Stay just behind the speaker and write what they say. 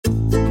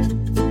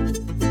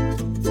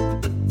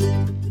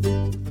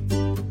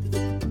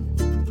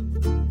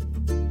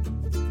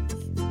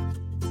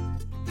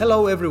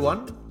Hello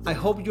everyone, I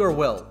hope you are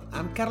well.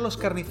 I'm Carlos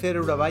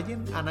Carnicero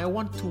Uraballen and I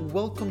want to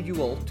welcome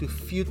you all to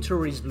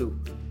Future is Blue,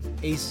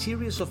 a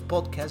series of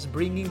podcasts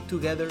bringing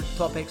together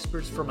top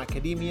experts from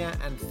academia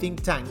and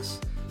think tanks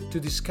to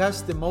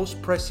discuss the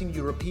most pressing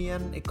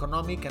European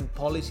economic and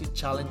policy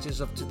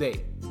challenges of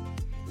today.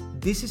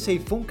 This is a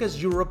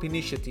Funcas Europe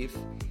initiative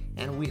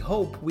and we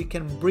hope we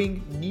can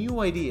bring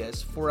new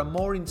ideas for a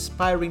more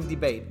inspiring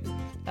debate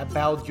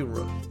about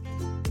Europe.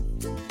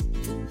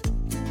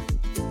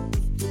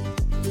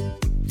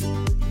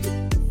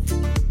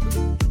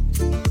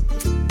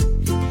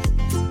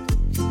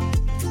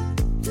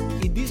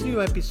 In this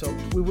new episode,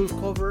 we will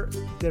cover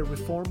the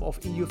reform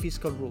of EU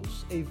fiscal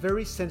rules, a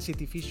very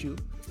sensitive issue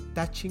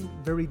touching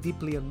very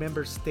deeply on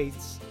member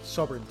states'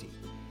 sovereignty.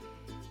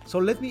 So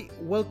let me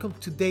welcome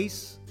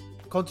today's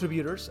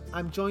contributors.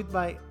 I'm joined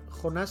by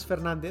Jonás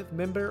Fernández,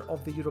 member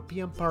of the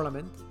European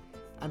Parliament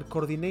and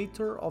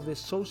coordinator of the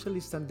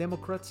Socialists and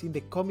Democrats in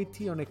the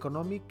Committee on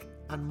Economic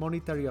and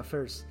Monetary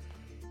Affairs.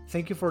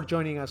 Thank you for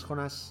joining us,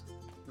 Jonás.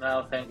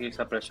 No, thank you. It's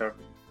a pleasure.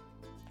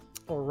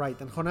 All right,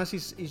 and Jonás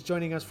is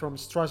joining us from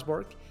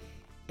Strasbourg,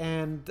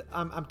 and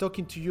I'm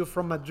talking to you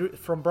from Madrid,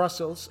 from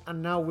Brussels,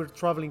 and now we're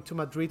traveling to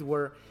Madrid,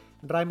 where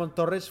Raimon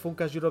Torres,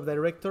 Funcas Europe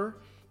Director,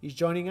 is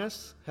joining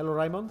us. Hello,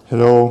 Raimon.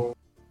 Hello.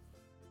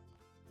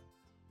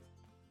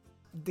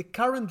 The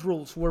current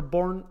rules were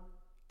born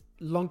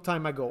long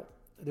time ago.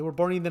 They were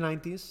born in the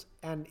 90s,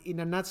 and in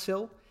a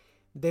nutshell,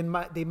 they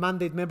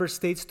mandate member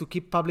states to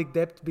keep public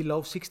debt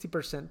below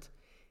 60%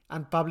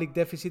 and public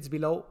deficits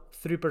below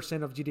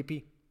 3% of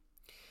GDP.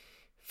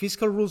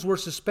 Fiscal rules were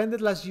suspended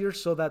last year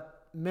so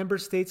that member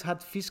states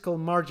had fiscal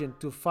margin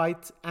to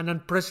fight an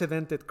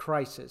unprecedented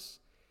crisis.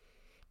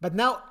 But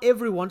now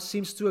everyone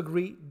seems to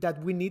agree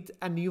that we need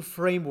a new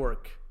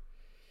framework.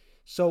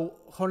 So,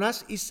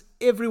 Jonás, is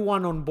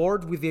everyone on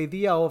board with the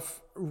idea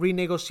of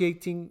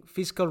renegotiating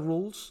fiscal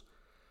rules,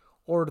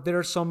 or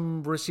there's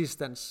some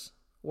resistance?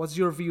 What's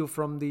your view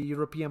from the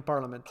European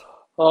Parliament?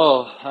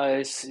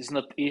 It's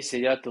not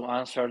easy to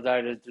answer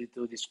directly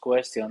to this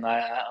question.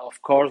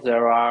 Of course,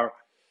 there are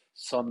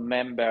some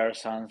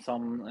members and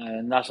some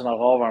national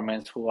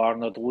governments who are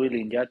not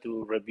willing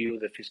to review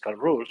the fiscal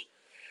rules.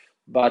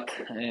 But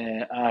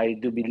I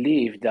do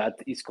believe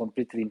that it's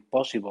completely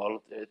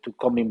impossible to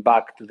coming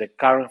back to the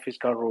current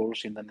fiscal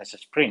rules in the next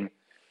spring.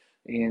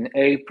 In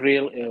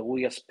April,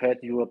 we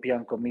expect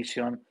European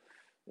Commission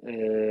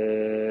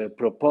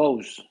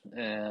propose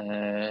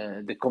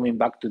the coming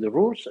back to the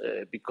rules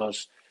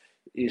because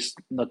it's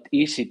not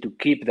easy to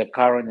keep the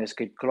current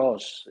escape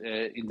clause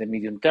in the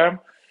medium term,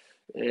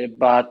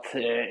 but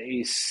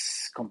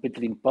it's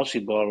completely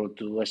impossible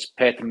to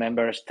expect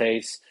member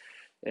states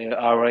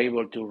are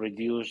able to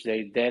reduce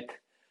their debt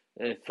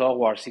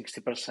towards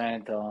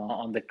 60%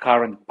 on the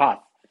current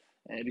path.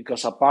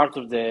 Because a part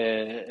of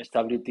the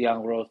stability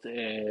and growth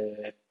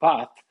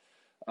path,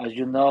 as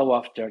you know,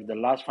 after the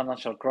last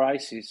financial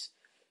crisis,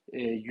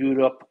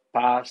 Europe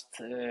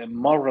passed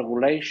more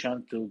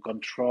regulation to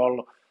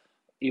control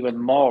even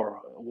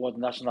more what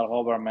national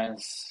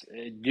governments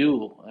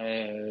do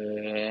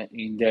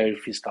in their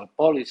fiscal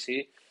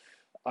policy.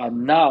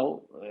 And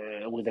now,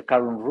 with the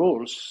current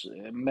rules,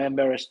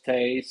 member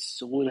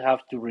states will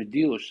have to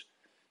reduce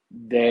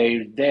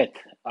their debt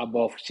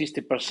above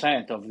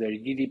 60% of their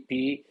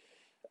GDP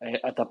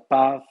at a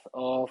path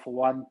of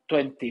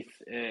 1/20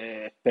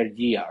 per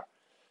year.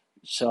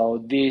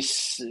 So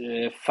this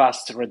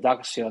fast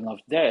reduction of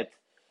debt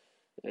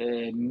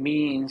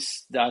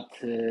means that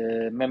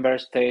member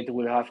states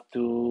will have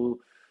to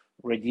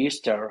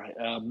register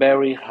a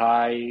very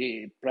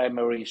high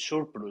primary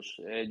surplus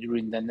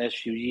during the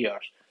next few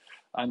years.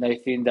 And I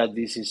think that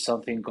this is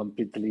something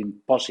completely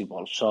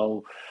impossible.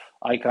 So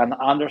I can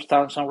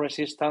understand some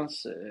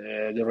resistance.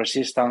 The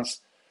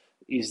resistance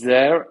is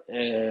there,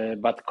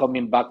 but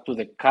coming back to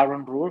the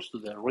current rules, to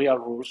the real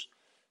rules,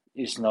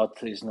 is not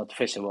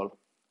feasible.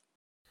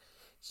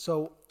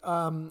 So,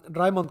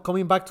 Raimon,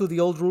 coming back to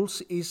the old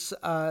rules is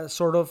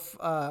sort of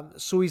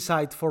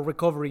suicide for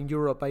recovering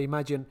Europe, I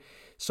imagine.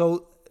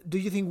 So, do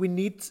you think we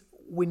need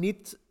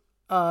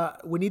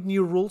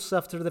new rules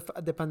after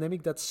the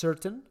pandemic? That's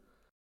certain.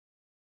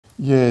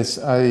 Yes,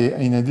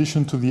 in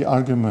addition to the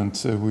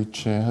argument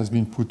which has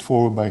been put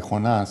forward by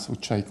Jonás,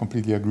 which I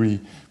completely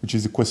agree, which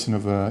is the question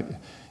of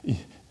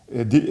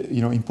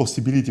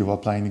impossibility of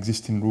applying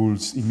existing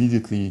rules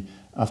immediately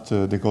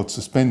after they got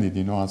suspended,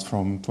 as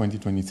from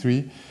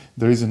 2023.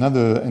 There is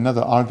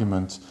another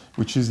argument,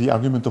 which is the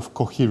argument of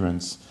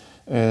coherence.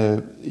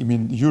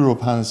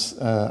 Europe has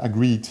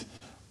agreed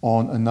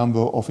on a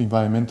number of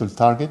environmental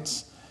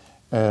targets,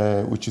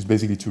 which is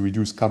basically to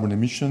reduce carbon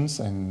emissions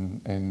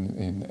and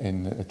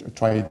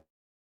try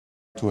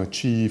to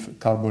achieve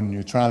carbon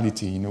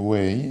neutrality in a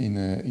way,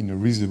 in a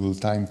reasonable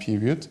time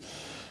period.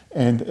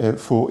 And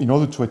in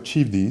order to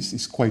achieve this,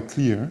 it's quite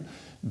clear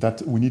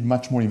that we need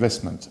much more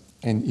investment.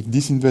 And if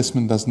this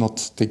investment does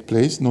not take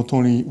place, not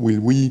only will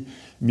we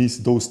miss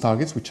those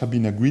targets, which have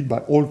been agreed by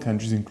all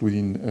countries,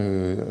 including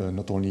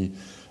not only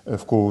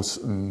of course,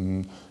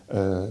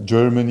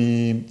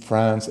 Germany,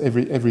 France,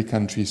 every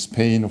country,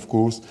 Spain, of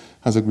course,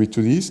 has agreed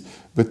to this.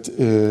 But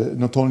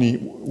not only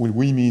will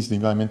we miss the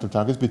environmental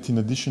targets, but in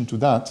addition to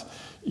that,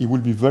 it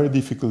will be very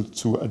difficult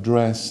to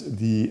address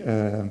the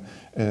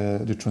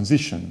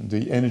transition,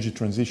 the energy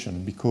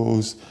transition,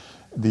 because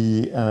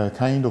the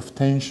kind of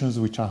tensions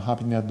which are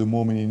happening at the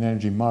moment in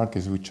energy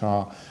markets, which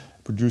are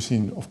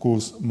producing, of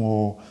course,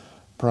 more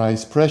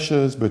price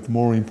pressures, but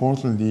more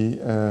importantly,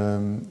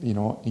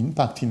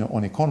 impacting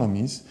on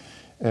economies,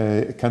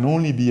 can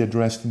only be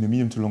addressed in the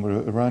medium to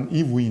longer run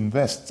if we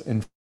invest.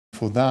 And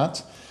for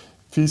that,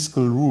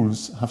 fiscal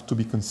rules have to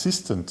be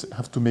consistent,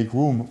 have to make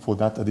room for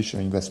that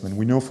additional investment.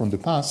 We know from the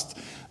past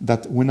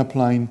that when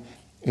applying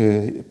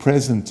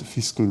present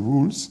fiscal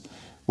rules,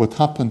 what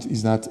happened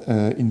is that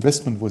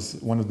investment was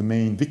one of the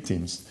main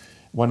victims,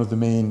 one of the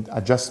main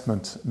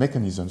adjustment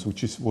mechanisms,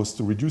 was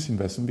to reduce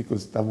investment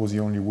because that was the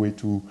only way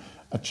to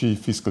achieve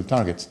fiscal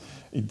targets.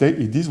 If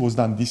this was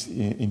done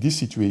in this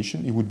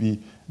situation, it would be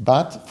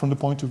bad from the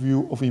point of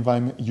view of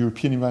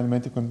European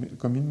environmental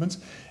commitments,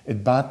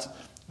 and bad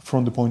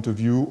from the point of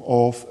view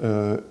of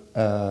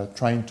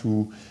trying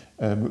to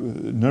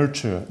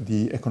nurture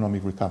the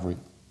economic recovery.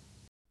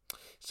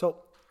 So,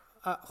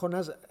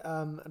 Jonas,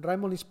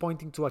 Raimon is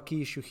pointing to a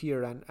key issue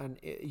here, and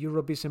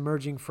Europe is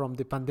emerging from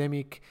the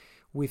pandemic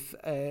with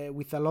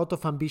a lot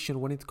of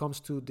ambition when it comes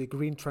to the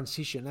green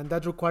transition, and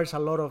that requires a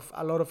lot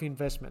of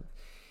investment.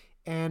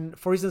 And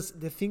for instance,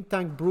 the think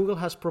tank Bruegel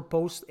has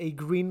proposed a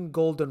green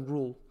golden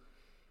rule.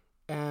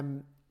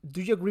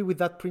 Do you agree with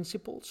that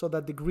principle, so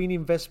that the green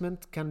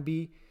investment can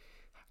be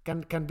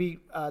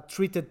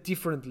treated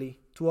differently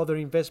to other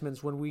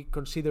investments when we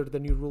consider the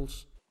new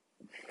rules?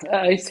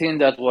 I think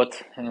that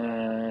what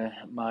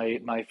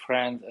my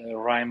friend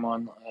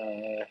Raimon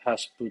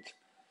has put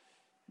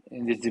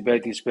in this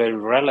debate is very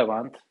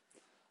relevant,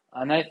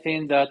 and I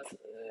think that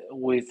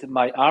with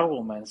my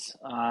arguments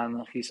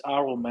and his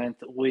argument,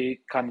 we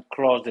can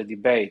close the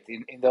debate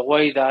in the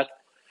way that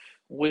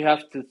we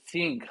have to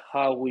think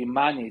how we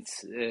manage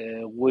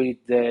with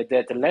the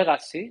debt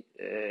legacy,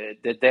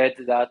 the debt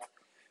that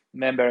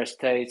member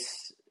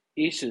states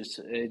issues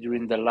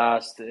during the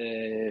last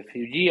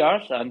few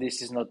years, and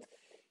this is not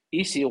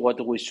easy what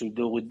we should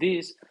do with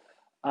this.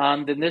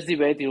 And the next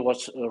debate, it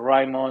was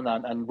Raimon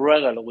and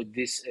Bruegel with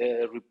this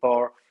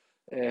report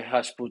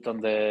has put on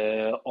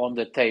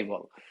the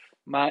table.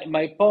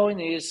 My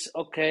point is,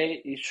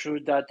 okay, it's true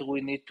that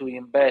we need to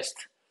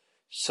invest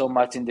so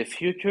much in the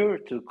future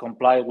to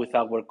comply with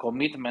our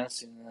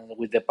commitments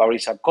with the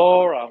Paris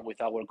Accord and with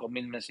our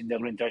commitments in the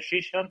green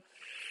transition.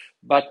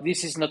 But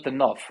this is not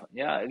enough.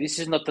 Yeah, this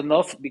is not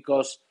enough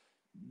because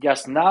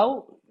just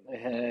now,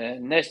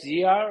 next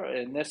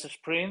year, next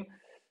spring,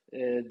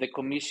 the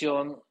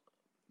Commission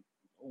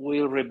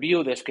will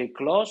review the escape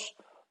clause,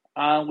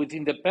 and with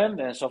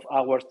independence of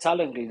our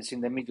challenges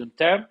in the medium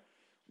term,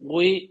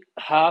 we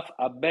have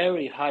a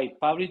very high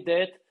public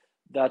debt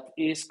that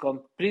is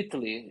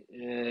completely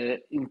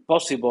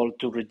impossible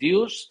to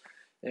reduce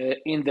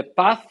in the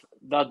path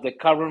that the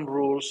current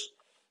rules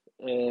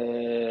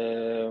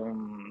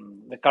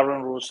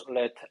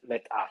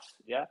let us.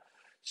 Yeah.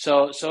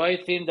 So I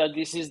think that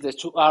this is the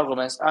two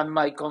arguments, and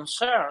my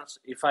concerns,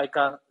 if I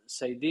can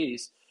say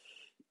this,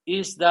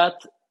 is that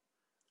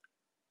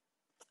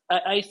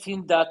I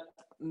think that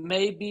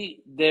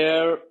maybe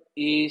there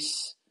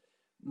is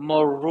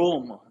more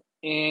room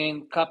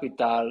in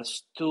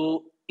capitals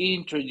to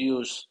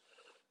introduce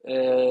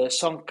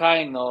some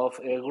kind of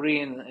a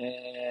green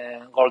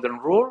golden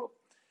rule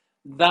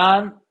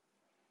than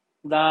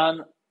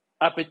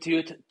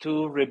appetite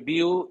to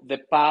review the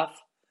path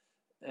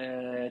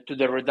to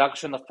the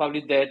reduction of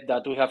public debt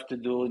that we have to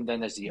do in the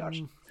next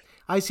years.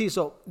 I see.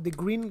 So the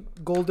green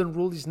golden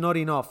rule is not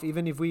enough.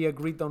 Even if we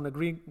agreed on the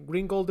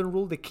green golden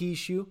rule, the key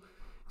issue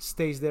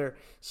stays there.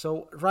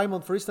 So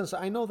Raimon, for instance,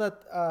 I know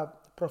that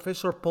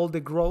Professor Paul de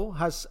Grau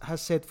has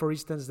said, for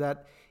instance,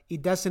 that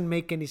it doesn't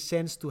make any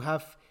sense to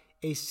have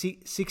a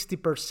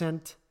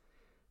 60%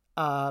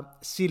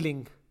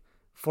 ceiling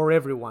for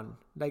everyone.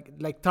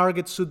 Like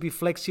targets should be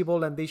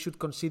flexible and they should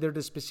consider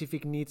the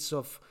specific needs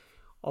of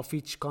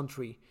each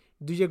country.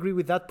 Do you agree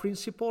with that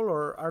principle,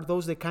 or are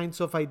those the kinds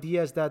of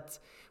ideas that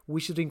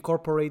we should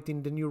incorporate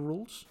in the new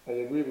rules? I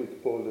agree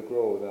with Paul de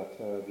Grau that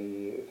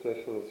the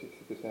threshold of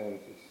 60%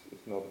 is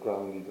not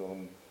grounded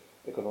on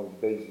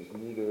economic basis,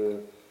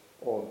 neither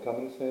on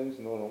common sense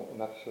nor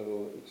on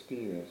actual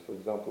experience. For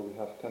example, we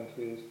have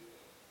countries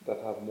that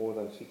have more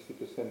than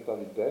 60%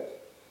 public debt,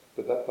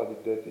 but that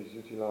public debt is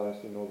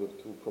utilized in order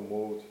to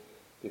promote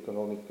the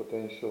economic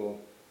potential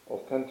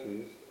of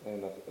countries,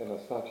 and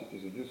as such it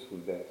is a useful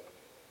debt.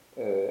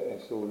 And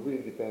so it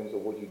really depends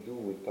on what you do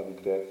with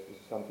public debt. This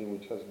is something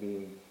which has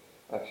been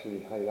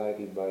actually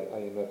highlighted by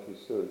IMF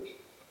research.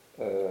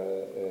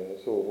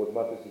 So what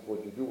matters is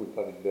what you do with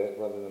public debt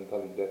rather than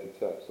public debt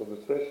itself. So the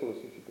threshold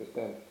of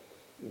 60%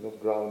 is not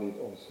grounded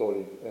on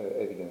solid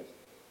evidence.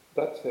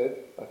 That said,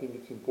 I think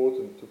it's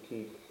important to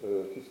keep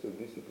fiscal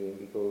discipline,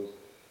 because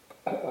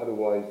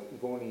otherwise,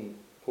 if only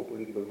for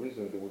political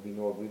reasons there would be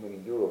no agreement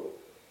in Europe,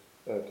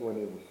 to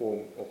any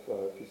reform of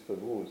fiscal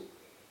rules.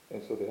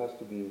 And so there has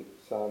to be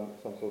some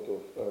sort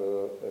of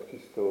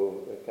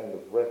fiscal kind of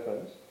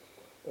reference.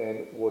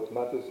 And what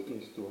matters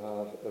is to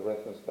have a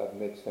reference that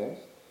makes sense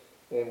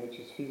and which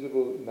is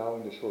feasible now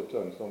in the short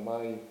term. So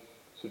my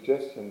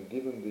suggestion,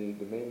 given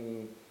the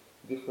many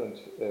different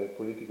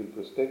political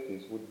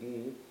perspectives, would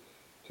be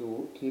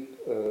to keep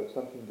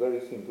something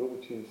very simple,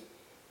 which is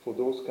for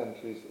those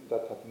countries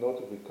that have not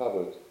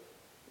recovered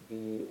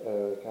the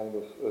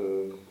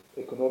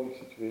economic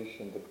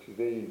situation that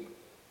prevailed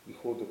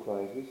before the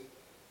crisis,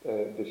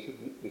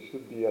 they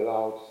should be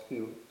allowed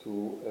still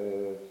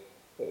to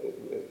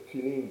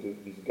fill in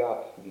this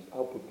gap, this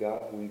output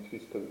gap, with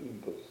fiscal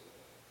inputs.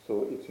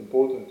 So it's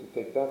important to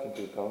take that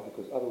into account,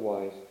 because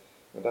otherwise,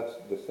 and that's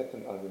the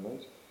second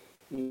argument,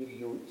 if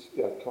you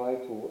try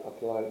to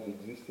apply the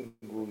existing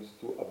rules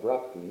too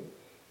abruptly,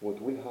 what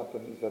will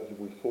happen is that you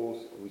will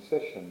force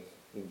recessions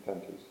in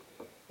countries,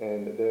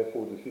 and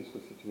therefore the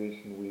fiscal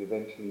situation will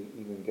eventually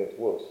even get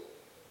worse.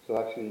 So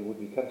actually it would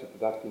be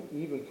counterproductive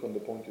even from the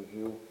point of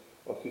view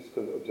of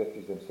fiscal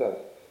objectives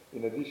themselves.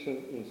 In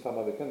addition, in some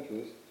other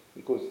countries,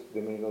 because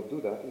they may not do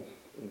that,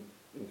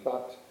 in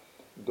fact,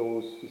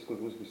 those fiscal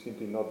rules will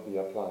simply not be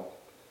applied.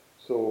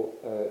 So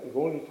if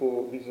only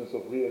for reasons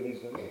of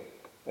realism,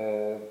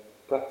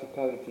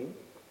 practicality,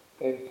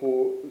 and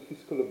for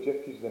fiscal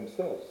objectives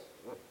themselves,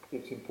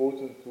 it's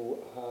important to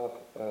have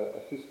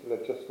a fiscal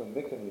adjustment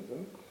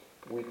mechanism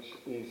which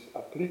is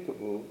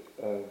applicable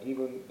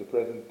given the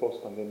present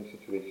post-pandemic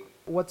situation.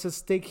 What's at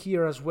stake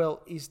here as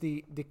well is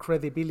the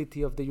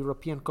credibility of the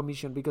European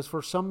Commission, because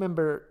for some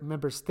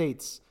member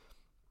states,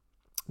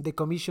 the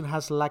Commission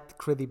has lacked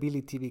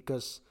credibility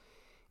because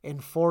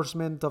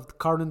enforcement of the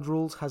current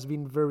rules has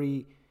been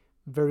very,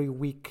 very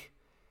weak,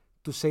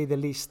 to say the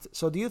least.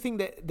 So do you think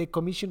that the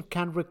Commission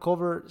can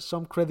recover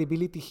some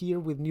credibility here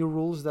with new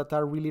rules that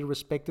are really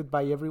respected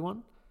by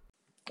everyone?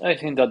 I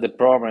think that the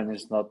problem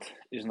is not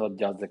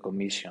just the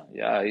Commission.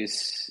 Yeah,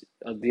 it's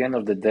at the end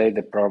of the day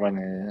the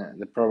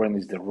problem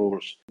is the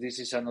rules. This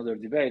is another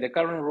debate. The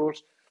current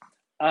rules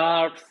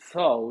are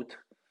thought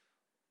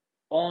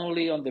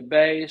only on the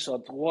basis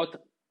of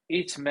what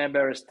each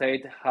member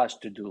state has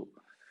to do,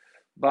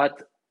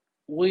 but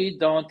we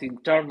don't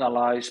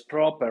internalize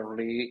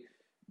properly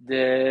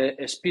the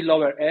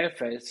spillover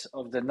effects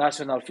of the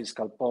national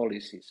fiscal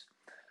policies.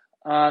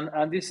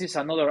 And this is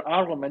another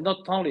argument, not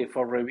only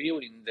for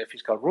reviewing the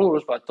fiscal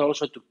rules, but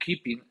also to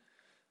keeping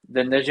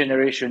the Next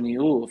Generation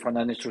EU from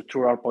a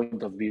structural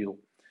point of view.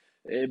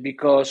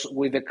 Because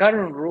with the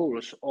current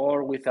rules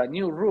or with a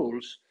new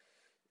rules,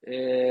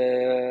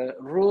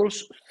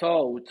 rules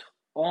thought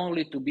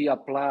only to be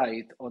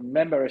applied on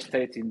member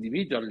states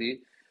individually,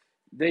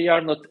 they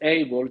are not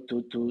able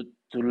to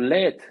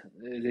let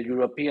the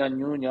European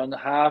Union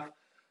have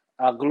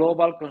a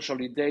global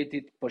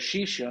consolidated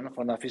position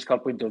from a fiscal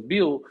point of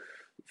view.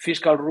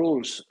 Fiscal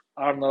rules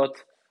are not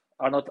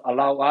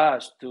allow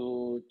us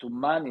to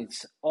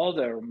manage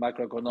other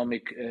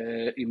macroeconomic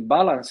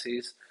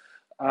imbalances.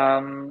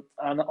 And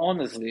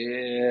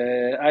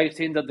honestly, I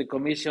think that the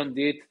Commission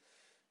did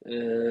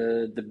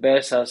the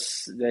best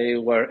as they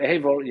were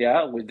able,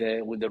 with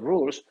the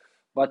rules.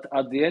 But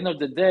at the end of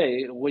the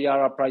day, we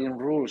are applying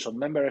rules on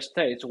member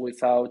states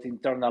without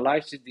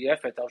internalizing the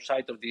effect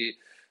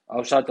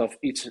outside of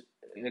each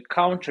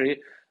country,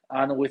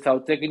 and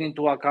without taking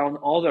into account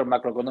other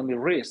macroeconomic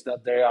risks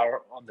that they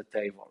are on the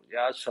table.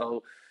 Yeah,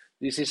 so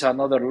this is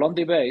another long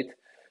debate.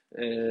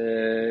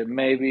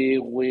 Maybe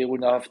we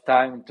will have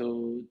time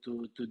to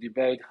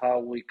debate how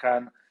we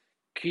can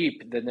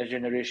keep the Next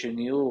Generation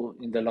EU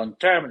in the long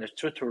term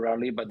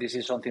structurally, but this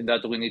is something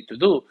that we need to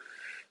do.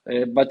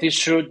 But it's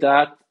true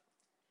that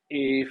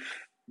if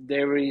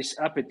there is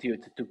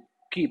appetite to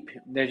keep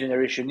Next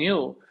Generation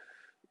EU,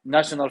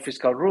 national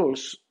fiscal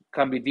rules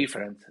can be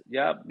different,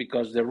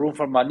 because the room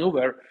for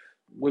maneuver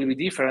will be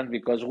different,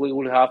 because we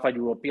will have a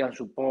European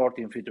support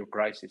in future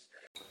crises.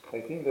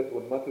 I think that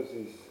what matters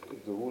is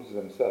the rules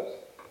themselves.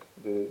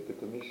 The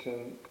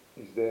Commission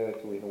is there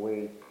to, in a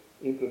way,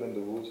 implement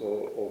the rules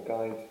or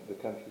guide the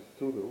countries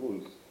through the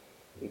rules.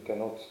 It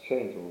cannot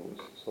change the rules.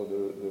 So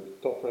the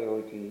top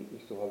priority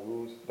is to have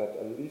rules that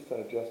at least are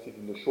adjusted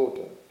in the short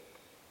term.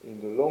 In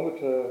the longer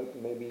term,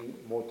 maybe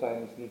more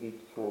time is needed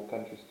for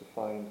countries to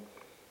find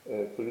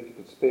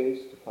political space,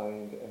 to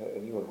find a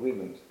new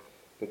agreement.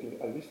 But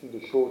at least in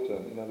the short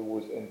term, in other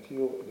words,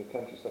 until the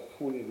countries are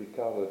fully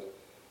recovered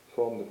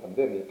from the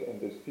pandemic,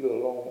 and there's still a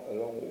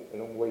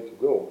long way to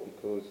go,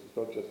 because it's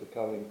not just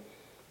recovering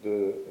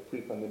the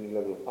pre-pandemic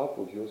level of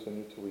output, you also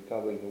need to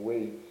recover in a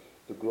way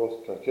the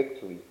growth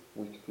trajectory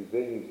which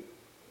prevailed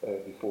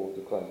before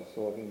the crisis.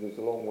 So I think there's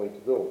a long way to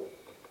go.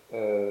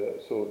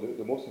 So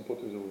the most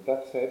important is, with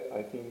that said,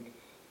 I think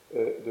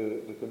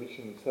the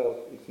Commission itself,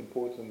 it's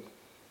important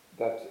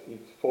that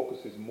it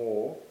focuses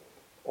more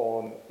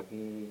on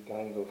the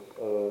kind of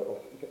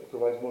it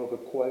provides more of a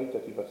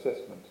qualitative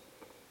assessment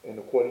and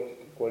a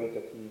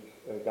qualitative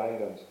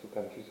guidance to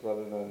countries,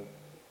 rather than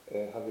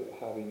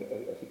having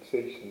a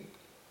fixation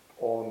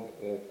on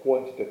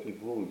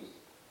quantitative rules.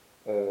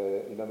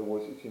 In other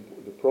words,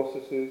 the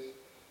processes,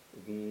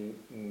 the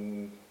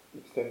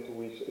extent to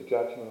which a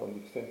judgment on the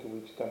extent to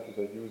which countries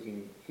are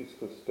using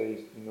fiscal space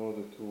in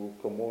order to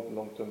promote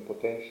long-term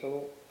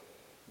potential.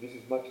 This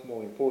is much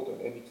more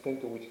important, and the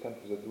extent to which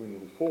countries are doing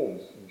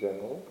reforms in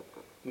general.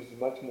 This is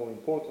much more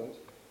important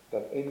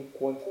than any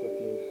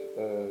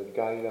quantitative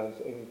guidance,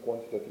 any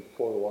quantitative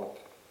follow-up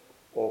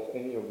of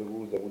any of the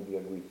rules that will be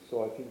agreed.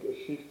 So I think a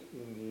shift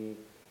in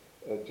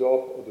the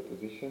job or the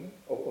position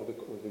of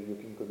the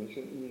European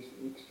Commission is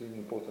extremely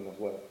important as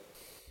well.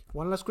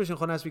 One last question,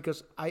 Jonas,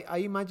 because I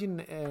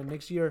imagine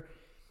next year,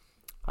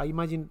 I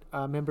imagine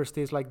member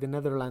states like the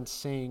Netherlands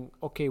saying,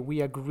 okay,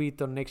 we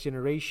agreed on Next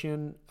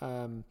Generation.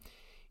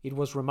 It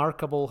was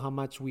remarkable how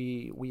much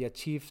we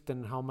achieved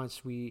and how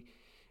much we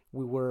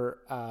were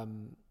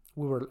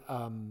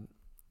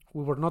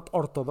not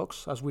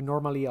orthodox as we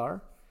normally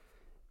are.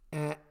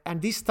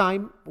 And this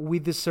time we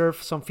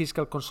deserve some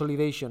fiscal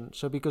consolidation.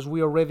 So because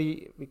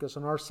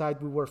on our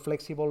side we were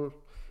flexible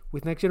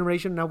with Next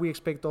Generation, now we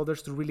expect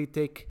others to really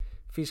take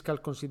fiscal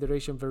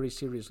consideration very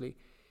seriously.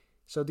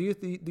 So do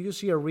you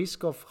see a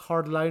risk of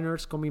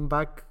hardliners coming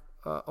back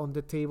on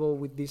the table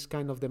with this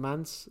kind of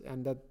demands,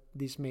 and that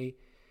this may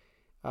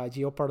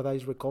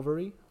jeopardize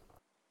recovery?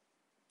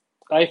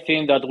 I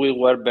think that we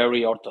were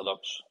very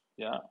orthodox,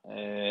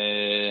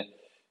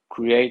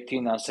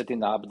 creating and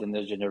setting up the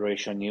Next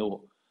Generation EU.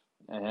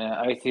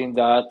 I think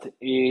that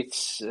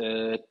its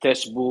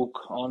textbook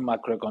on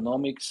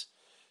macroeconomics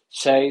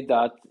say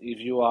that if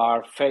you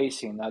are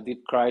facing a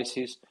deep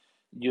crisis,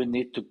 you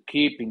need to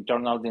keep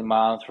internal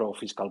demand through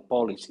fiscal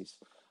policies.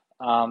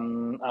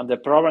 And the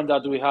problem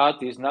that we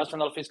had is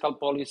national fiscal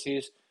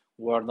policies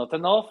were not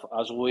enough,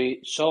 as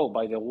we saw,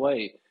 by the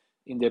way,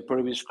 in the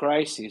previous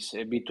crisis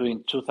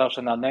between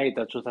 2008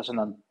 and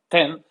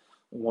 2010,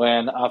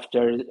 when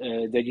after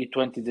the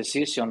G20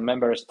 decision,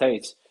 member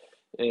states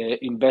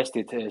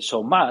invested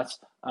so much,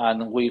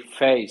 and we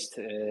faced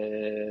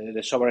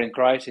the sovereign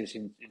crisis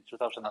in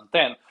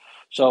 2010.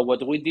 So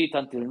what we did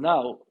until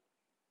now,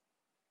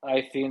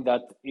 I think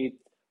that it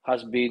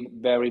has been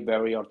very,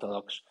 very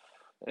orthodox.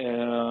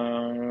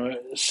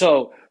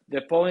 So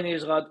the point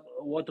is that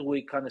what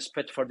we can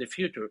expect for the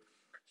future.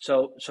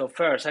 So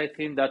first, I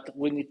think that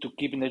we need to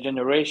keep in the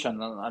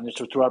generation and a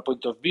structural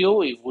point of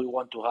view if we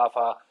want to have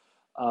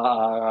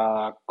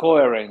a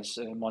coherence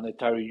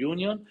monetary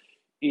union.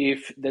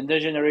 If the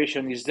next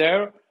generation is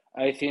there,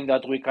 I think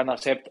that we can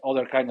accept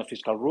other kind of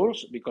fiscal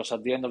rules, because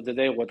at the end of the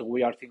day, what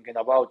we are thinking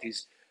about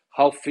is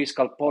how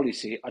fiscal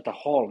policy at a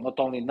whole, not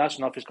only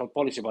national fiscal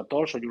policy, but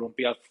also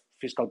European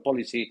fiscal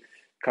policy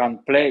can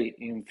play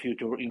in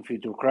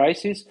future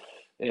crises.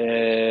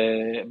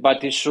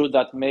 But it's true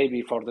that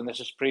maybe for the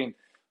next spring,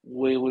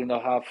 we will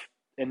not have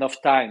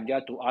enough time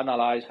to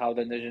analyze how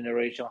the next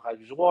generation has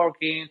been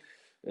working,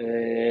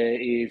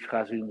 if it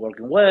has been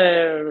working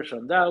well,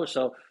 and down.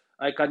 So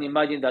I can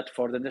imagine that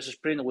for the next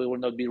spring, we will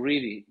not be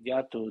ready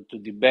to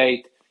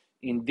debate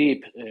in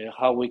deep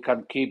how we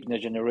can keep the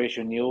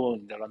generation EU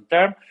in the long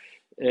term.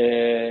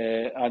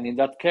 And in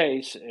that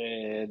case,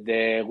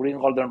 the Green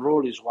Golden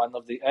Rule is one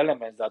of the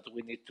elements that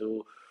we need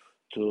to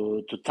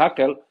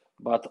tackle.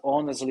 But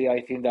honestly,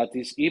 I think that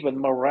is even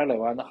more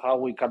relevant how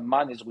we can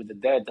manage with the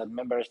debt that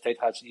member state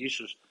has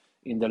issues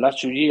in the last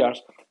 2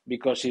 years.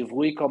 Because if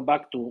we come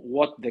back to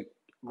what the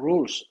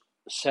rules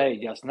say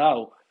just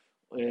now,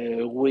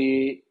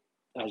 we,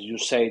 as you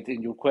said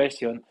in your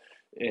question,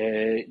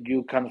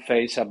 you can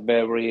face we can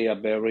live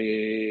a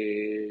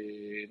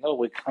very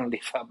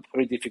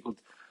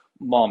difficult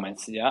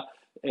moments. The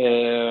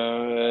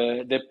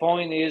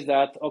point is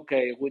that,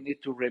 okay, we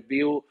need to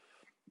review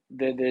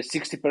the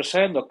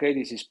 60%. Okay,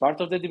 this is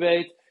part of the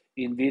debate.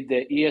 Indeed,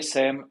 the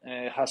ESM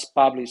has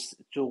published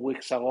 2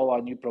 weeks ago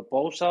a new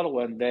proposal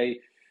when they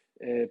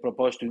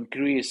propose to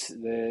increase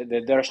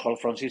the threshold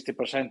from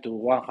 60% to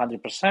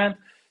 100%.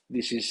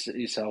 This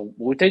is a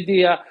good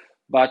idea.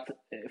 But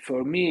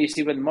for me, it's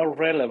even more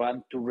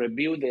relevant to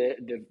review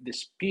the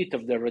speed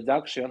of the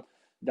reduction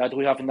that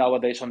we have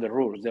nowadays on the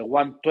rules, the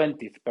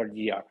 1/20th per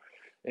year.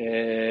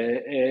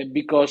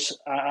 Because,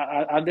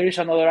 and there is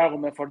another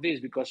argument for this,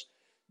 because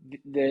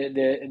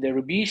the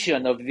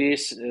revision of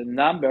this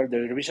number, the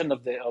revision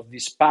of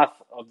this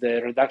path of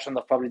the reduction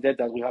of public debt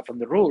that we have on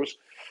the rules,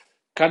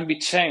 can be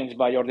changed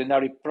by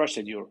ordinary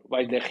procedure,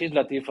 by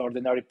legislative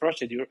ordinary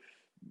procedure,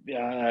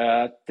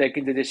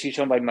 taking the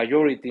decision by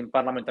majority in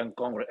Parliament and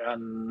Congress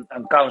and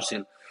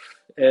Council.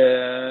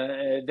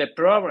 The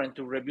problem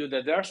to review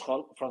the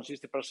threshold from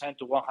 60%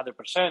 to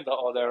 100%,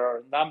 or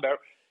other number,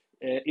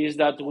 is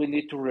that we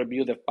need to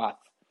review the path.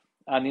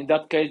 And in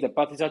that case, the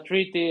path is a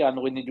treaty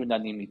and we need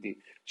unanimity.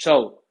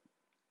 So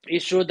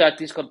it's true that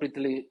it's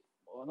completely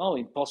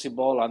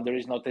impossible and there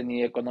is not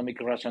any economic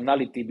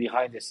rationality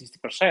behind the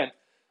 60%.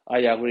 I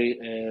agree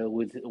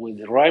with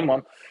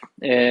Raymond.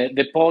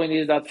 The point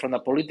is that from a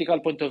political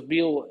point of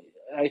view,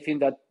 I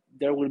think that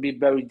there will be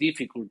very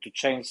difficult to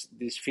change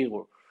this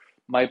figure.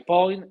 My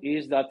point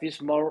is that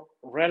it's more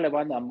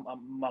relevant and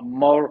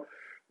more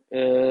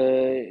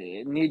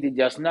needed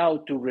just now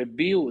to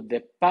review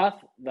the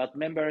path that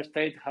member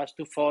state has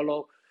to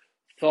follow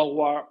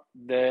toward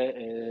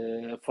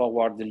the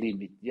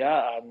limit.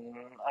 Yeah,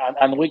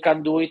 and we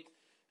can do it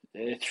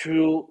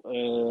through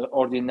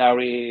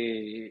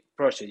ordinary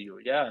procedure.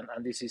 Yeah,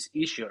 and this is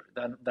easier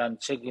than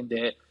checking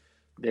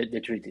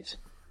the treaties.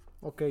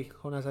 Okay,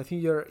 Jonas, I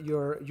think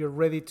you're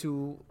ready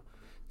to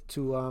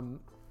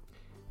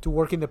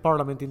work in the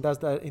parliament in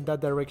that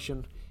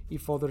direction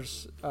if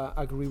others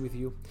agree with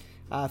you.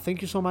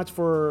 Thank you so much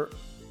for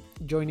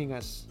joining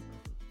us.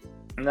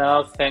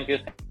 No, thank you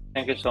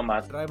so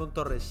much. Raimon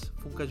Torres,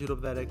 Funcas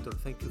Europe Director,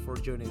 thank you for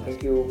joining us.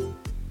 Thank you.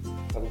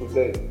 Have a good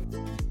day.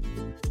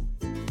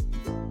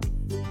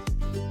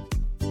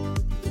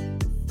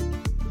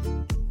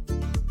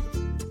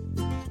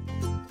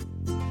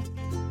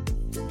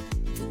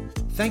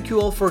 Thank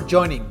you all for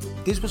joining.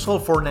 This was all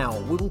for now.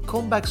 We will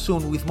come back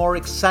soon with more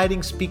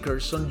exciting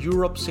speakers on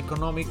Europe's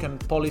economic and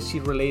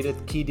policy-related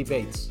key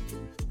debates.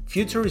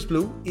 Future is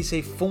Blue is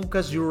a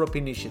Funcas Europe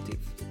initiative.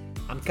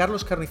 I'm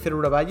Carlos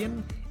Carnicero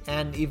Uraballen,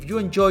 and if you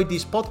enjoyed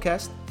this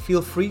podcast,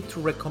 feel free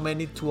to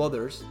recommend it to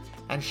others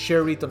and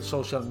share it on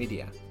social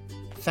media.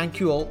 Thank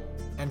you all,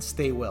 and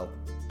stay well.